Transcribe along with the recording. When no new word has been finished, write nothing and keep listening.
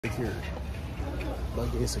Insecure.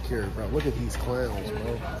 Like insecure, bro. Look at these clowns,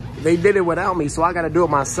 bro. They did it without me, so I gotta do it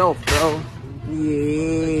myself, bro. Yeah.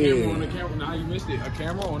 A camera on the camera. Nah, you missed it. A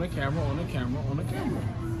camera on a camera on a camera on a camera.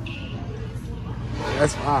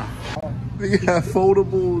 That's fine. They got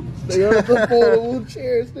foldable. They got the foldable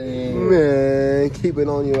chairs thing. Man, keep it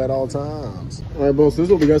on you at all times. All right, boss. This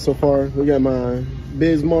is what we got so far. We got my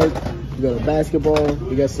Bismarck. We got a basketball.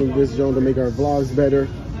 We got some this joint to make our vlogs better.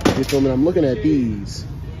 You feel me? I'm looking at these.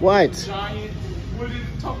 What? Giant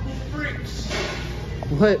wooden tumble bricks.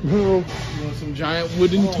 What, bro? You want some giant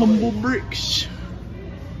wooden tumble bricks?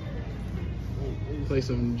 Play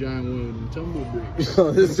some giant wooden tumble bricks.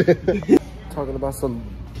 Talking about some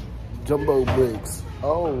jumbo bricks.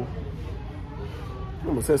 Oh. I'm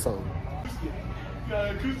gonna say something. You got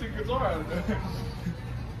an acoustic guitar out of there.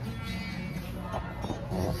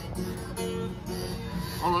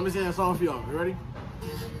 Hold on, let me sing that song for y'all. You ready?